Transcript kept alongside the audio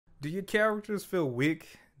Do your characters feel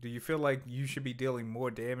weak? Do you feel like you should be dealing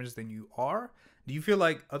more damage than you are? Do you feel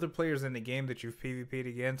like other players in the game that you've PvP'd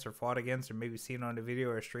against or fought against or maybe seen on a video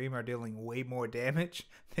or a stream are dealing way more damage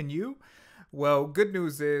than you? Well, good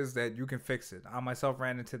news is that you can fix it. I myself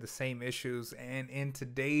ran into the same issues, and in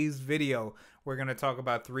today's video, we're going to talk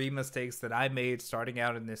about 3 mistakes that I made starting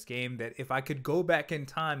out in this game that if I could go back in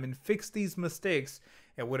time and fix these mistakes,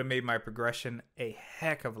 it would have made my progression a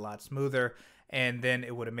heck of a lot smoother, and then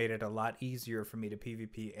it would have made it a lot easier for me to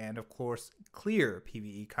PvP and, of course, clear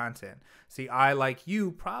PvE content. See, I, like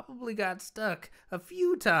you, probably got stuck a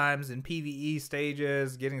few times in PvE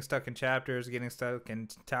stages, getting stuck in chapters, getting stuck in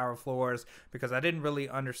tower floors, because I didn't really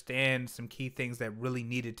understand some key things that really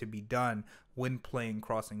needed to be done when playing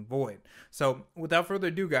Crossing Void. So, without further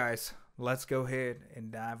ado, guys, let's go ahead and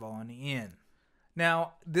dive on in.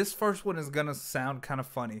 Now, this first one is going to sound kind of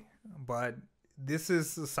funny, but this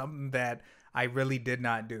is something that I really did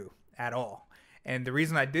not do at all. And the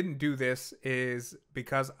reason I didn't do this is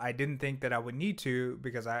because I didn't think that I would need to,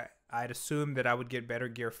 because I'd assumed that I would get better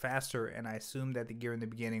gear faster, and I assumed that the gear in the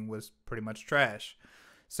beginning was pretty much trash.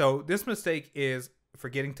 So this mistake is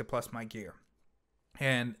forgetting to plus my gear.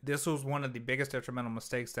 And this was one of the biggest detrimental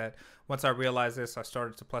mistakes that once I realized this, I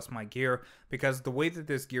started to plus my gear, because the way that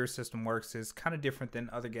this gear system works is kind of different than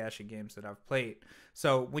other gacha games that I've played.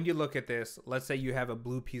 So when you look at this, let's say you have a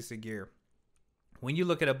blue piece of gear. When you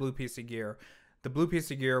look at a blue piece of gear, the blue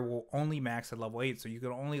piece of gear will only max at level 8, so you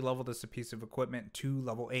can only level this piece of equipment to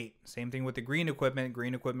level 8. Same thing with the green equipment.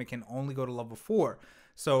 Green equipment can only go to level 4.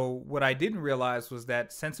 So what I didn't realize was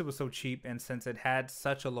that since it was so cheap and since it had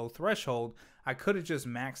such a low threshold, I could have just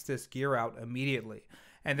maxed this gear out immediately.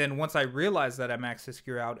 And then once I realized that I maxed this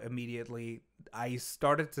gear out immediately, I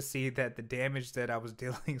started to see that the damage that I was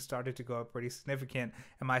dealing started to go up pretty significant,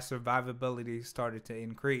 and my survivability started to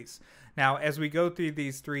increase. Now, as we go through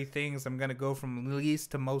these 3 things, I'm going to go from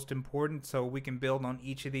least to most important so we can build on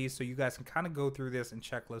each of these so you guys can kind of go through this in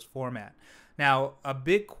checklist format. Now, a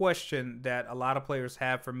big question that a lot of players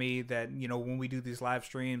have for me that, you know, when we do these live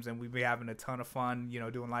streams and we be having a ton of fun, you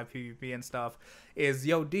know, doing live PvP and stuff is,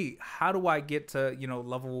 yo, D, how do I get to, you know,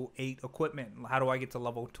 level 8 equipment? How do I get to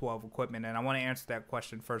level 12 equipment? And I want to answer that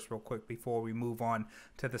question first real quick before we move on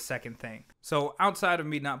to the second thing. So outside of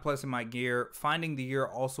me not placing my gear, finding the gear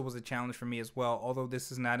also was a challenge for me as well, although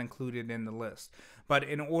this is not included in the list. But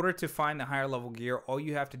in order to find the higher level gear, all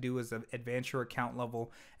you have to do is advance your account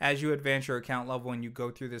level. As you advance your account level and you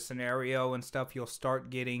go through the scenario and stuff, you'll start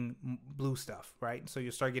getting blue stuff, right? So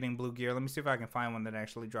you'll start getting blue gear. Let me see if I can find one that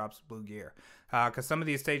actually drops blue gear. Because some of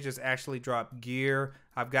these stages actually drop gear.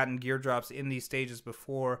 I've gotten gear drops in these stages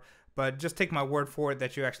before. But just take my word for it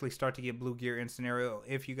that you actually start to get blue gear in scenario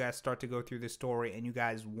if you guys start to go through this story and you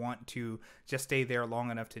guys want to just stay there long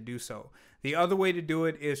enough to do so. The other way to do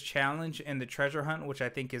it is challenge and the treasure hunt, which I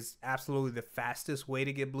think is absolutely the fastest way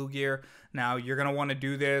to get blue gear. Now, you're going to want to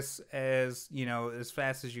do this as, you know, as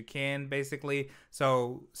fast as you can, basically.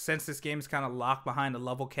 So since this game is kind of locked behind a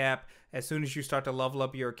level cap, as soon as you start to level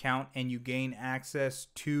up your account and you gain access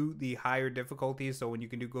to the higher difficulties, so when you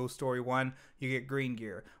can do Ghost Story 1, you get green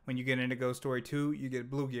gear. When you get into Ghost Story 2, you get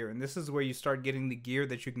blue gear. And this is where you start getting the gear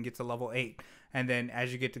that you can get to level 8. And then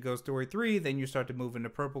as you get to Ghost Story 3, then you start to move into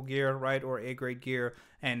purple gear, right, or A-grade gear,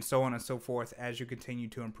 and so on and so forth as you continue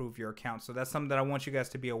to improve your account. So that's something that I want you guys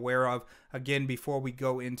to be aware of, again, before we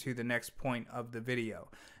go into the next point of the video.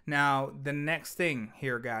 Now, the next thing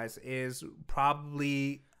here, guys, is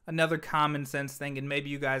probably another common sense thing, and maybe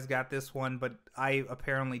you guys got this one, but I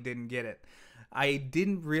apparently didn't get it. I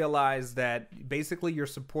didn't realize that basically your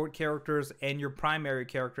support characters and your primary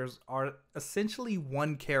characters are essentially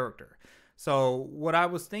one character. So what I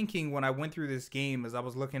was thinking when I went through this game is I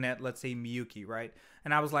was looking at, let's say, Miyuki, right?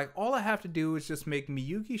 And I was like, all I have to do is just make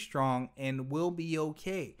Miyuki strong and we'll be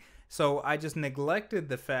okay. So I just neglected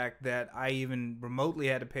the fact that I even remotely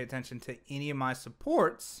had to pay attention to any of my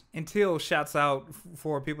supports until, shouts out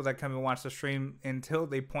for people that come and watch the stream, until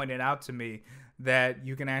they pointed out to me that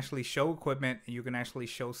you can actually show equipment and you can actually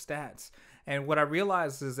show stats. And what I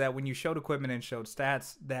realized is that when you showed equipment and showed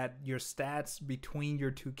stats, that your stats between your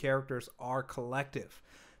 2 characters are collective.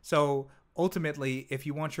 So ultimately, if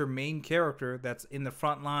you want your main character that's in the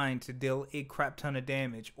front line to deal a crap ton of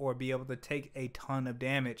damage or be able to take a ton of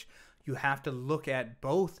damage, you have to look at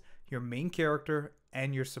both your main character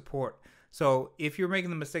and your support. So if you're making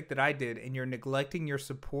the mistake that I did and you're neglecting your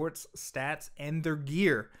support's stats and their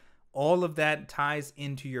gear, all of that ties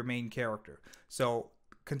into your main character. So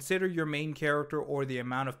consider your main character or the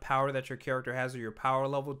amount of power that your character has or your power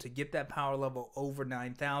level. To get that power level over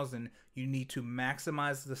 9,000, you need to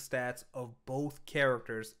maximize the stats of both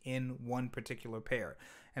characters in one particular pair.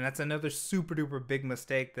 And that's another super duper big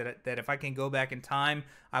mistake that if I can go back in time,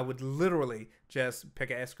 I would literally just pick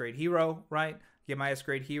a S grade hero, right? Get my S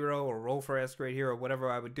grade hero or roll for S grade hero, whatever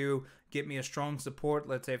I would do. Get me a strong support.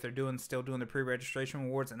 Let's say if they're still doing the pre-registration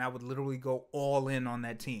rewards, and I would literally go all in on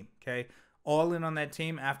that team. Okay. All in on that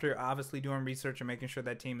team after obviously doing research and making sure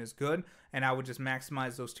that team is good. And I would just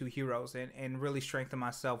maximize those 2 heroes and really strengthen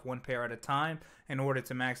myself 1 pair at a time in order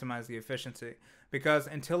to maximize the efficiency. Because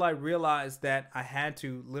until I realized that I had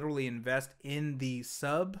to literally invest in the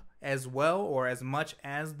sub as well, or as much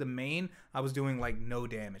as the main, I was doing like no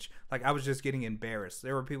damage. Like I was just getting embarrassed.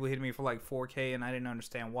 There were people hitting me for like 4K and I didn't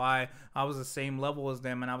understand why. I was the same level as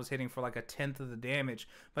them and I was hitting for like 1/10 of the damage.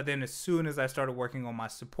 But then as soon as I started working on my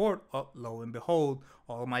support, lo and behold,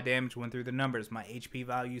 all of my damage went through the numbers. My HP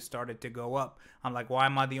value started to go up. I'm like, why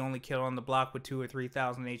am I the only killer on the block with 2,000 or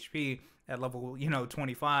 3,000 HP at level,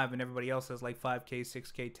 25, and everybody else has like 5K,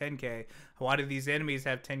 6K, 10K? Why do these enemies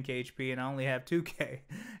have 10K HP and I only have 2K?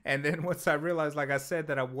 And then once I realized, like I said,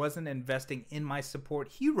 that I wasn't investing in my support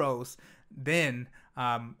heroes, then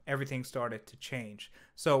everything started to change.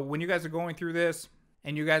 So when you guys are going through this,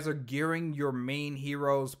 and you guys are gearing your main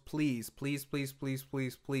heroes, please, please, please, please,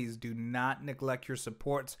 please, please do not neglect your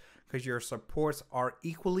supports, because your supports are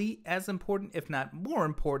equally as important, if not more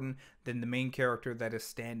important, than the main character that is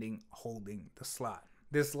standing holding the slot.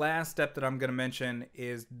 This last step that I'm going to mention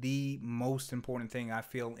is the most important thing I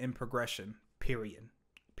feel in progression, period.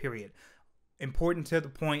 Important to the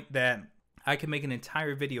point that I could make an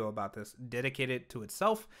entire video about this, dedicated to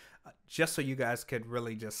itself, just so you guys could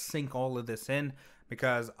really just sink all of this in,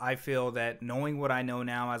 because I feel that knowing what I know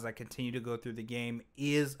now as I continue to go through the game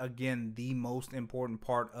is, again, the most important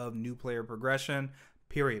part of new player progression,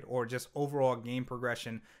 period, or just overall game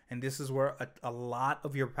progression. And this is where a lot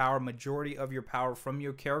of your power, majority of your power from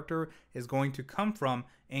your character is going to come from,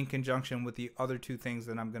 in conjunction with the other 2 things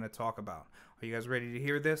that I'm going to talk about. Are you guys ready to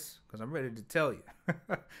hear this? Because I'm ready to tell you.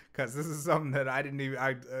 Because this is something that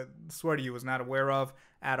I swear to you, was not aware of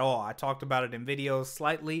at all. I talked about it in videos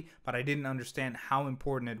slightly, but I didn't understand how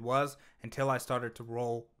important it was until I started to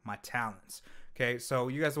roll my talents. Okay, so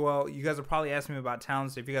you guys are probably asking me about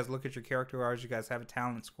talents. If you guys look at your character cards, you guys have a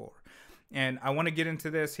talent score. And I want to get into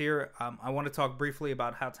this here. I want to talk briefly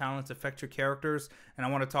about how talents affect your characters, and I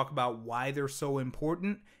want to talk about why they're so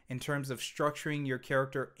important in terms of structuring your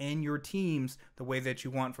character and your teams the way that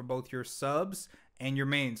you want for both your subs and your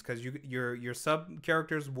mains, because your sub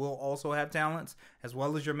characters will also have talents as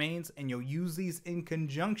well as your mains, and you'll use these in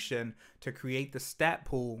conjunction to create the stat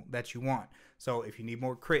pool that you want. So if you need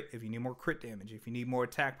more crit, if you need more crit damage, if you need more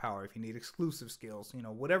attack power, if you need exclusive skills,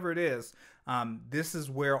 whatever it is, this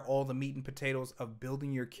is where all the meat and potatoes of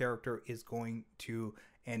building your character is going to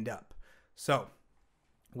end up. So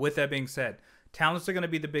with that being said, talents are going to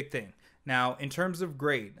be the big thing. Now, in terms of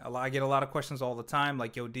grade, I get a lot of questions all the time,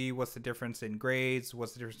 like, yo, D, what's the difference in grades?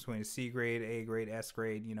 What's the difference between a C grade, A grade, S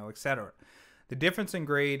grade, etc.? The difference in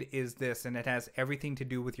grade is this, and it has everything to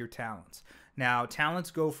do with your talents. Now,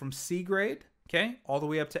 talents go from C grade, okay, all the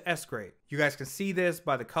way up to S grade. You guys can see this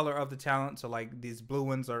by the color of the talent. So, like, these blue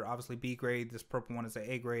ones are obviously B grade. This purple one is an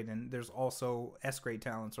A grade. And there's also S grade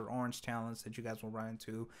talents or orange talents that you guys will run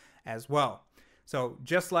into as well. So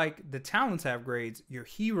just like the talents have grades, your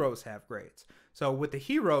heroes have grades. So with the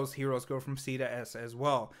heroes go from C to S as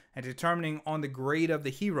well. And determining on the grade of the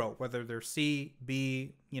hero, whether they're C,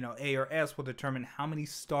 B, A or S, will determine how many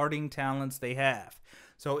starting talents they have.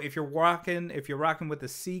 So if you're rocking with a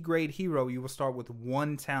C grade hero, you will start with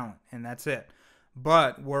 1 talent, and that's it.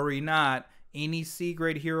 But worry not. Any C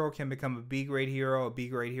grade hero can become a B grade hero. A B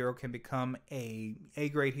grade hero can become a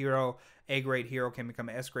grade hero. A grade hero can become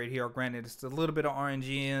an S grade hero. Granted, it's a little bit of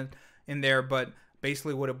RNG in there, but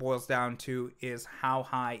basically what it boils down to is how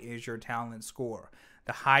high is your talent score.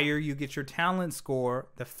 The higher you get your talent score,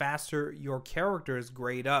 the faster your characters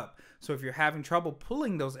grade up. So if you're having trouble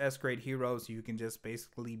pulling those S grade heroes, you can just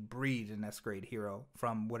basically breed an S grade hero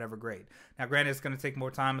from whatever grade. Now, granted, it's going to take more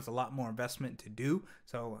time. It's a lot more investment to do.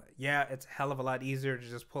 So yeah, it's a hell of a lot easier to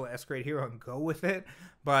just pull an S grade hero and go with it.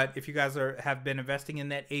 But if you guys have been investing in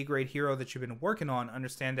that A grade hero that you've been working on,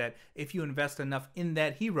 understand that if you invest enough in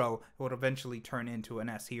that hero, it will eventually turn into an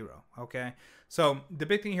S hero. Okay. So the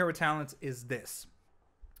big thing here with talents is this.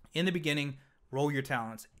 In the beginning, roll your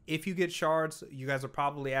talents. If you get shards, you guys are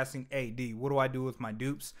probably asking, hey, D, what do I do with my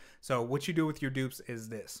dupes? So what you do with your dupes is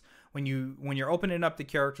this. When you're opening up the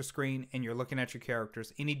character screen and you're looking at your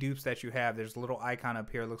characters, any dupes that you have, there's a little icon up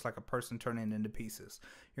here. It looks like a person turning into pieces.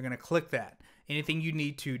 You're going to click that. Anything you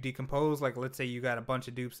need to decompose, like let's say you got a bunch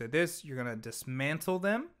of dupes of this, you're going to dismantle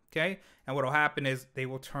them, okay? And what will happen is they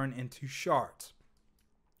will turn into shards.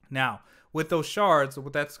 Now, with those shards,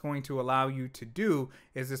 what that's going to allow you to do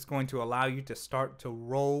is it's going to allow you to start to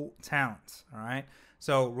roll talents. All right.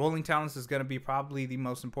 So rolling talents is going to be probably the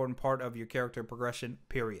most important part of your character progression,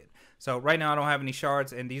 period. So right now I don't have any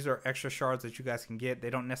shards, and these are extra shards that you guys can get. They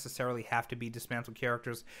don't necessarily have to be dismantled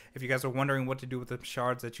characters. If you guys are wondering what to do with the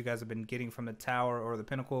shards that you guys have been getting from the tower or the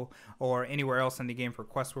pinnacle or anywhere else in the game for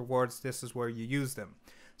quest rewards, this is where you use them.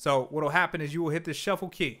 So what will happen is you will hit the shuffle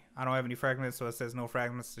key. I don't have any fragments, so it says no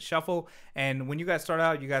fragments to shuffle. And when you guys start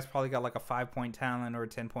out, you guys probably got like a 5-point talent or a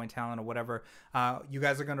 10-point talent or whatever. You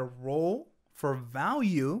guys are going to roll for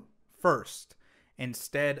value first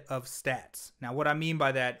instead of stats. Now, what I mean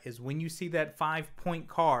by that is when you see that 5-point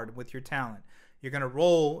card with your talent, you're going to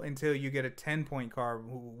roll until you get a 10-point card,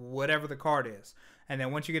 whatever the card is. And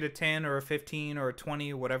then once you get a 10 or a 15 or a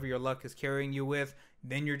 20, whatever your luck is carrying you with,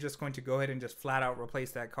 then you're just going to go ahead and just flat out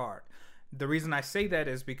replace that card. The reason I say that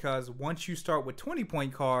is because once you start with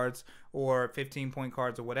 20-point cards or 15-point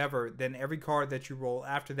cards or whatever, then every card that you roll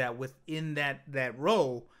after that within that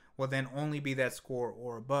row will then only be that score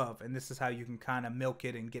or above. And this is how you can kind of milk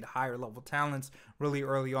it and get higher level talents really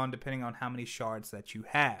early on, depending on how many shards that you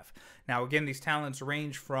have. Now, again, these talents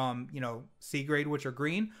range from, C grade, which are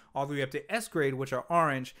green, all the way up to S grade, which are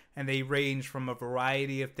orange, and they range from a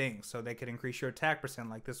variety of things. So they could increase your attack percent,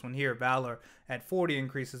 like this one here, Valor at 40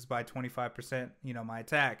 increases by 25%, my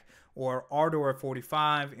attack. Or Ardor at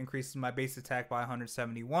 45 increases my base attack by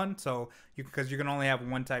 171. So because you can only have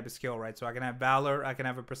one type of skill, right? So I can have Valor, I can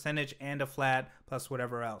have a percentage and a flat plus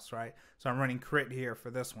whatever else, right? So I'm running crit here for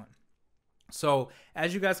this one. So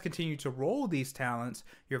as you guys continue to roll these talents,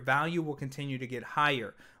 your value will continue to get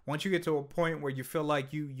higher. Once you get to a point where you feel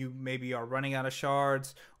like you maybe are running out of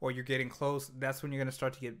shards or you're getting close, that's when you're going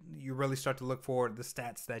to you really start to look for the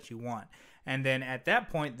stats that you want. And then at that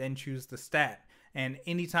point, then choose the stat. And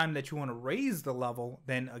anytime that you want to raise the level,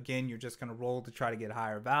 then again, you're just going to roll to try to get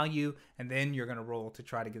higher value, and then you're going to roll to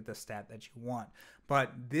try to get the stat that you want.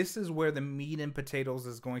 But this is where the meat and potatoes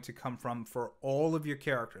is going to come from for all of your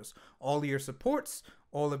characters, all of your supports,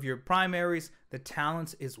 all of your primaries. The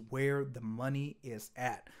talents is where the money is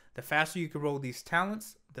at. The faster you can roll these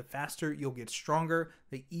talents, the faster you'll get stronger,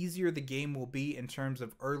 the easier the game will be in terms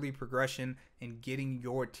of early progression and getting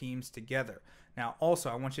your teams together. Now, also,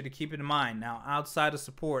 I want you to keep it in mind, now, outside of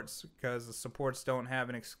supports, because the supports don't have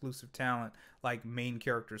an exclusive talent like main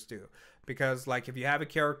characters do. Because, like, if you have a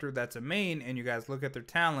character that's a main and you guys look at their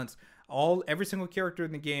talents, every single character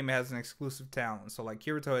in the game has an exclusive talent. So, like,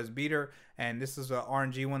 Kirito has Beater, and this is a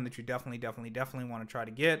RNG one that you definitely want to try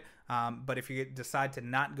to get. But if you decide to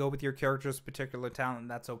not go with your character's particular talent,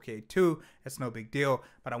 that's okay too. It's no big deal.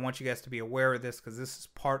 But I want you guys to be aware of this because this is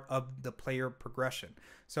part of the player progression.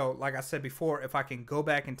 So like I said before, if I can go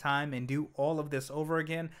back in time and do all of this over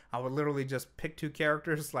again, I would literally just pick two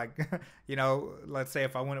characters. Like, let's say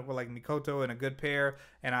if I went with like Mikoto and a good pair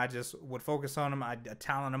and I just would focus on them, I'd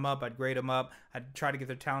talent them up, I'd grade them up, I'd try to get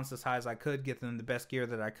their talents as high as I could, get them the best gear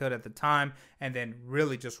that I could at the time, and then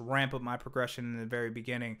really just ramp up my progression in the very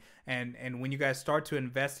beginning. And when you guys start to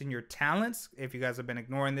invest in your talents, if you guys have been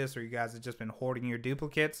ignoring this or you guys have just been hoarding your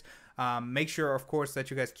duplicates, make sure, of course, that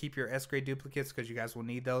you guys keep your S-grade duplicates because you guys will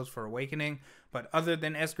need those for Awakening. But other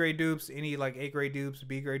than S-grade dupes, any like A-grade dupes,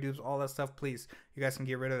 B-grade dupes, all that stuff, please, you guys can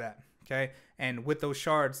get rid of that. Okay, and with those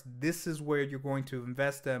shards, this is where you're going to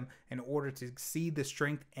invest them in order to see the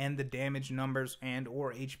strength and the damage numbers and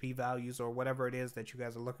or HP values or whatever it is that you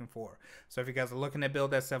guys are looking for. So if you guys are looking to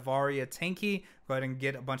build that Savaria tanky, go ahead and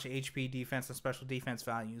get a bunch of HP defense and special defense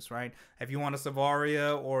values, right? If you want a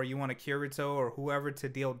Savaria or you want a Kirito or whoever to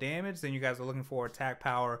deal damage, then you guys are looking for attack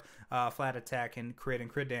power, flat attack, and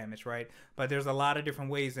crit damage, right? But there's a lot of different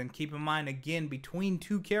ways, and keep in mind, again, between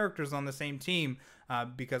two characters on the same team,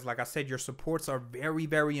 because like I said, your supports are very,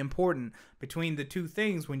 very important. Between the two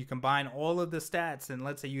things, when you combine all of the stats, and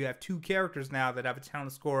let's say you have two characters now that have a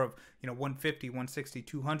talent score of 150, 160,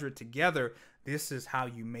 200 together, this is how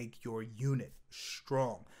you make your unit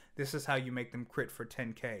strong. This is how you make them crit for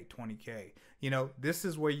 10k, 20k. This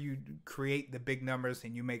is where you create the big numbers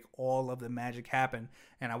and you make all of the magic happen.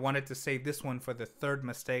 And I wanted to save this one for the third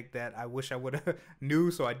mistake that I wish I would have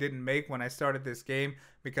knew so I didn't make when I started this game,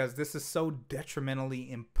 because this is so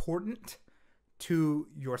detrimentally important to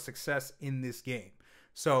your success in this game.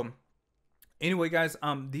 So anyway, guys,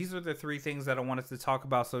 these are the three things that I wanted to talk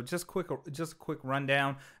about. So just a quick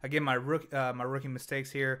rundown. Again, my rookie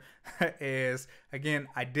mistakes here is, again,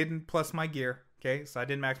 I didn't plus my gear. Okay, so I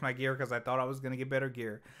didn't max my gear because I thought I was going to get better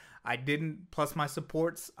gear. I didn't plus my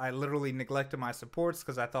supports. I literally neglected my supports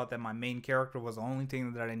because I thought that my main character was the only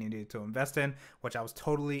thing that I needed to invest in, which I was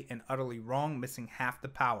totally and utterly wrong, missing half the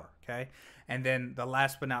power. okay? And then the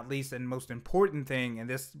last but not least and most important thing, and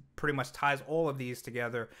this pretty much ties all of these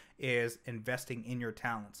together, is investing in your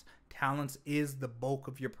talents. Talents is the bulk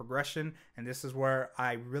of your progression, and this is where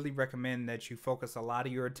I really recommend that you focus a lot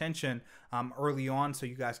of your attention early on, so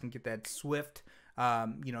you guys can get that swift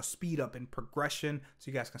speed up in progression,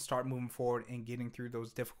 so you guys can start moving forward and getting through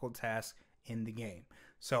those difficult tasks in the game.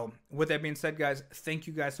 So with that being said, guys, thank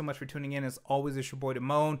you guys so much for tuning in. As always, it's your boy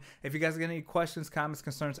Damone. If you guys got any questions, comments,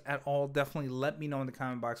 concerns at all, definitely let me know in the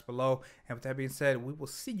comment box below. And with that being said, we will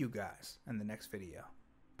see you guys in the next video.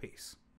 Peace.